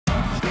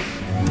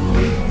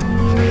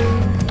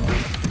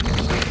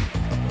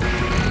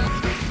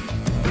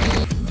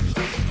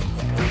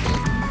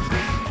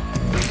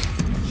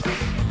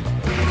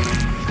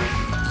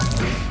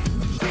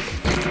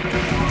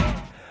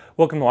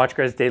Welcome to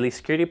WatchGuard's Daily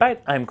Security Byte.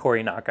 I'm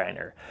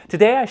Nachreiner.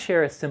 Today I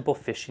share a simple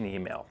phishing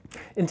email.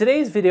 In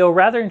today's video,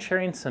 rather than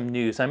sharing some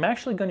news, I'm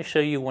actually going to show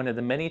you one of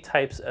the many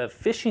types of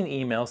phishing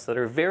emails that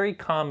are very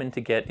common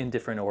to get in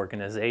different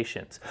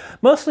organizations.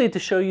 Mostly to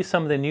show you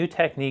some of the new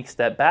techniques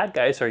that bad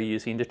guys are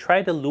using to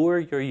try to lure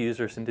your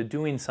users into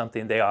doing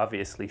something they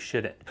obviously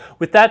shouldn't.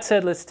 With that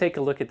said, let's take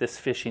a look at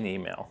this phishing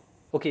email.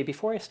 Okay,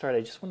 before I start, I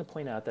just want to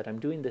point out that I'm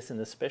doing this in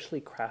a specially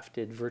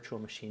crafted virtual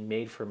machine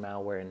made for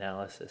malware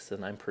analysis,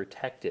 and I'm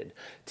protected.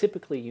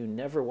 Typically, you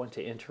never want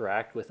to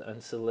interact with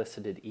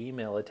unsolicited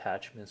email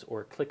attachments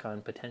or click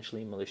on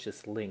potentially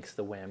malicious links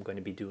the way I'm going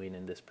to be doing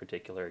in this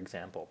particular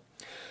example.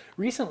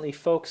 Recently,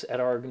 folks at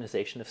our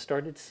organization have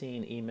started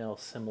seeing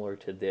emails similar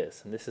to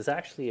this, and this is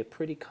actually a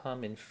pretty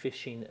common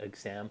phishing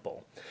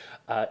example.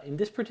 In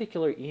this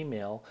particular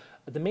email,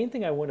 the main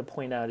thing I want to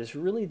point out is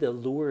really the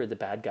lure the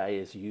bad guy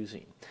is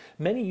using.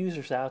 Many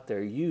users out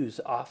there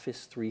use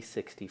Office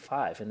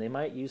 365, and they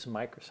might use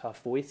Microsoft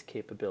Voice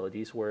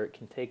capabilities where it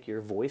can take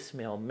your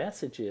voicemail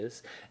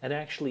messages and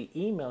actually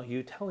email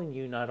you telling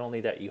you not only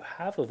that you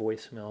have a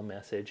voicemail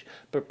message,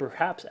 but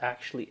perhaps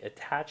actually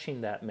attaching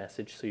that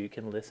message so you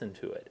can listen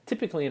to it.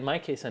 Typically, in my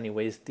case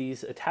anyways,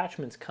 these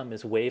attachments come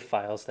as WAV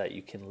files that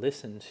you can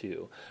listen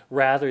to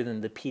rather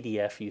than the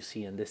PDF you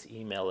see in this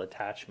email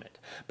attachment.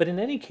 But in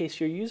any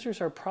case, your users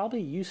are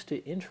probably used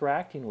to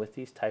interacting with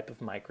these type of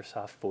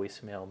Microsoft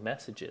voicemail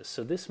messages.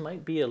 So this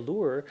might be a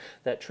lure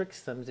that tricks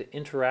them to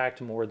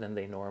interact more than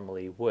they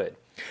normally would.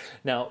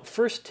 Now,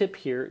 first tip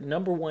here,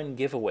 #1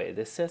 giveaway.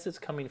 This says it's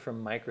coming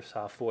from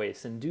Microsoft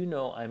Voice, and do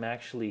know I'm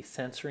actually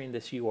censoring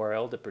this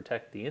URL to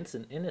protect the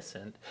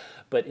innocent,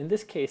 but in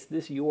this case,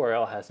 this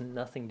URL has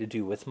nothing to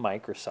do with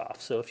Microsoft.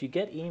 So if you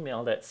get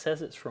email that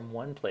says it's from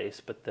one place,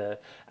 but the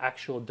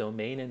actual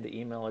domain and the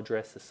email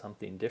address is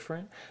something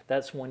different,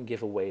 that's one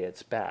giveaway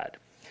it's bad.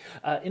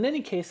 In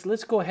any case,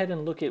 let's go ahead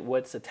and look at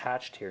what's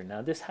attached here.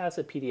 Now, this has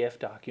a PDF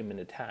document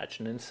attached,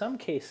 and in some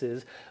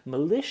cases,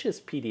 malicious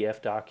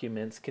PDF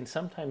documents can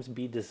sometimes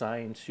be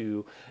designed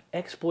to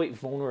exploit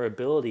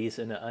vulnerabilities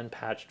in an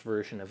unpatched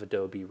version of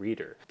Adobe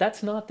Reader.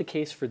 That's not the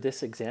case for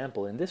this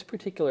example. In this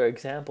particular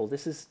example,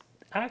 this is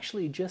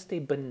actually just a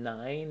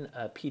benign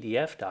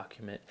PDF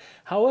document.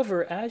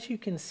 However, as you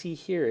can see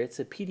here, it's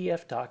a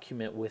PDF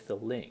document with a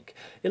link.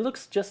 It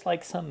looks just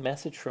like some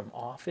message from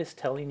Office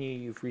telling you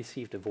you've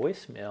received a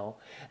voicemail,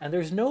 and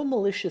there's no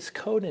malicious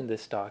code in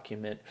this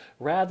document.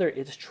 Rather,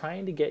 it's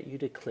trying to get you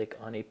to click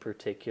on a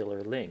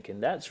particular link,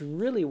 and that's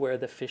really where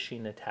the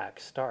phishing attack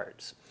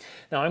starts.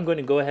 Now, I'm going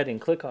to go ahead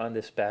and click on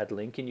this bad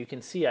link, and you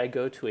can see I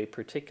go to a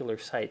particular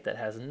site that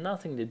has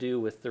nothing to do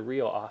with the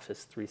real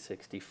Office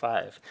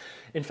 365.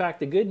 In fact,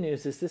 the good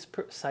news is this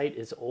site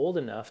is old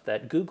enough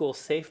that Google's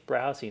safe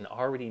browsing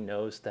already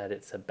knows that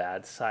it's a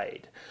bad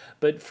site.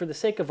 But for the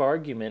sake of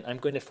argument, I'm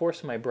going to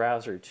force my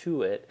browser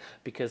to it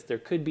because there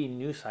could be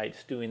new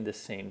sites doing the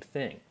same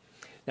thing.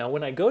 Now,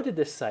 when I go to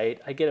this site,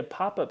 I get a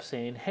pop-up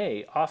saying,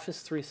 hey,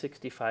 Office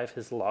 365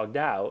 has logged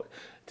out.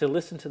 To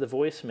listen to the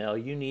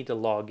voicemail, you need to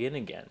log in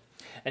again.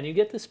 And you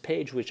get this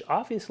page, which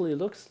obviously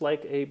looks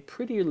like a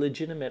pretty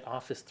legitimate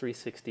Office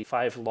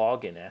 365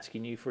 login,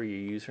 asking you for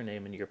your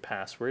username and your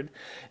password.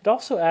 It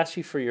also asks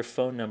you for your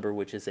phone number,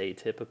 which is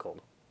atypical.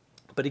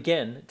 But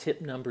again,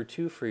 tip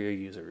 #2 for your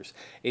users.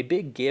 A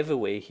big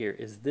giveaway here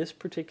is this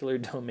particular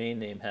domain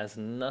name has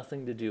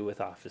nothing to do with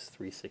Office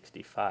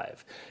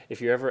 365. If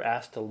you're ever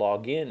asked to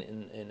log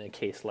in a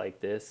case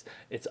like this,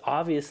 it's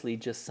obviously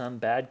just some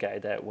bad guy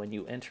that when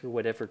you enter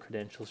whatever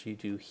credentials you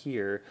do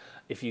here,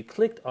 if you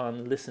clicked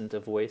on listen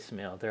to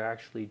voicemail, they're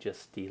actually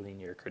just stealing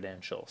your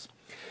credentials.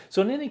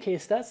 So in any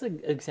case, that's an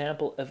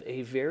example of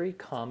a very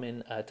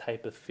common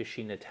type of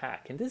phishing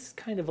attack. And this is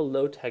kind of a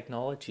low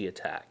technology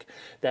attack.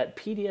 That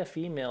PDF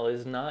email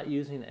is not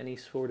using any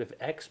sort of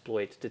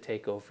exploit to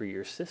take over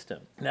your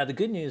system. Now, the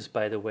good news,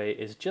 by the way,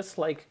 is just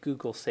like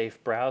Google Safe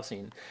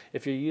Browsing,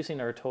 if you're using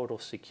our Total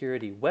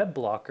Security web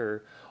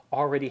blocker,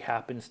 already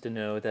happens to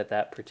know that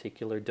that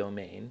particular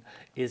domain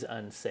is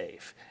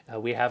unsafe.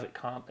 We have it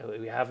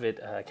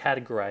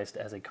categorized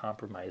as a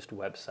compromised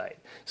website.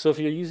 So if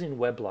you're using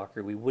web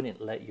blocker, we wouldn't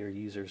let your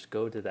users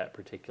go to that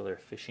particular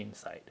phishing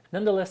site.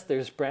 Nonetheless,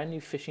 there's brand new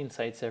phishing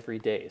sites every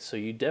day, so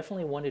you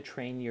definitely want to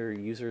train your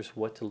users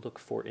what to look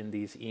for in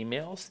these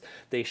emails.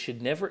 They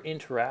should never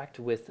interact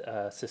with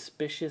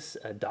suspicious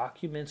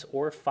documents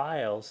or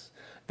files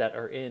that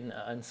are in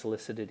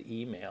unsolicited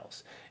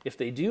emails. If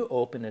they do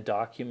open a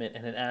document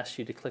and it asks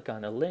you to click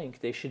on a link,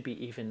 they should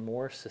be even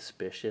more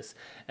suspicious.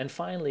 And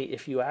finally,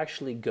 if you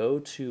actually go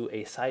to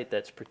a site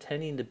that's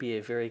pretending to be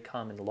a very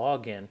common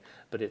login,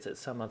 but it's at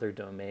some other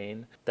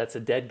domain, that's a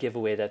dead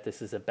giveaway that this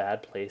is a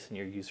bad place and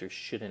your users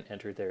shouldn't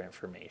enter their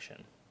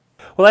information.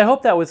 Well, I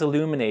hope that was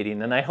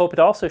illuminating, and I hope it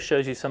also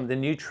shows you some of the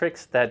new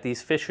tricks that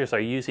these phishers are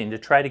using to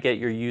try to get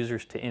your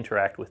users to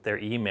interact with their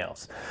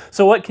emails.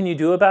 So what can you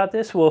do about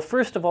this? Well,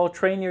 first of all,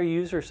 train your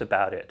users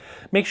about it.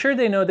 Make sure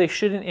they know they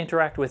shouldn't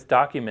interact with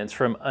documents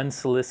from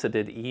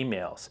unsolicited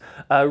emails.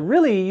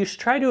 Really, you should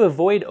try to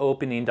avoid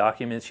opening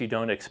documents you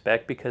don't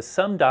expect because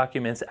some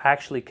documents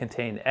actually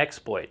contain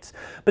exploits.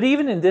 But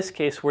even in this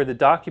case where the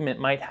document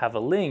might have a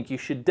link, you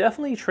should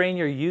definitely train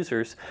your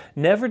users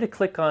never to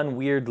click on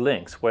weird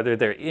links, whether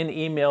they're in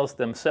emails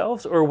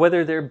themselves or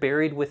whether they're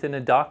buried within a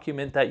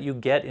document that you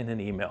get in an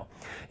email.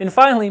 And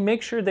finally,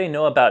 make sure they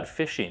know about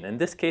phishing. In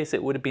this case,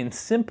 it would have been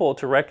simple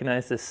to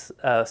recognize this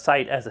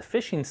site as a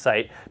phishing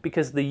site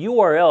because the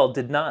URL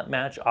did not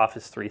match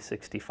Office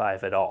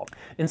 365 at all.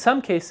 In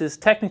some cases,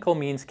 technical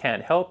means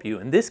can't help you.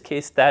 In this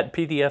case, that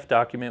PDF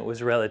document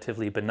was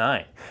relatively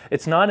benign.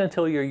 It's not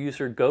until your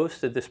user goes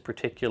to this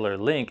particular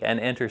link and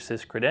enters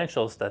his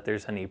credentials that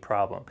there's any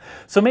problem.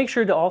 So make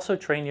sure to also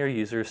train your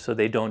users so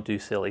they don't do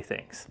silly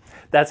things.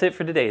 That's it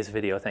for today's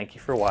video. Thank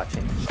you for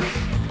watching.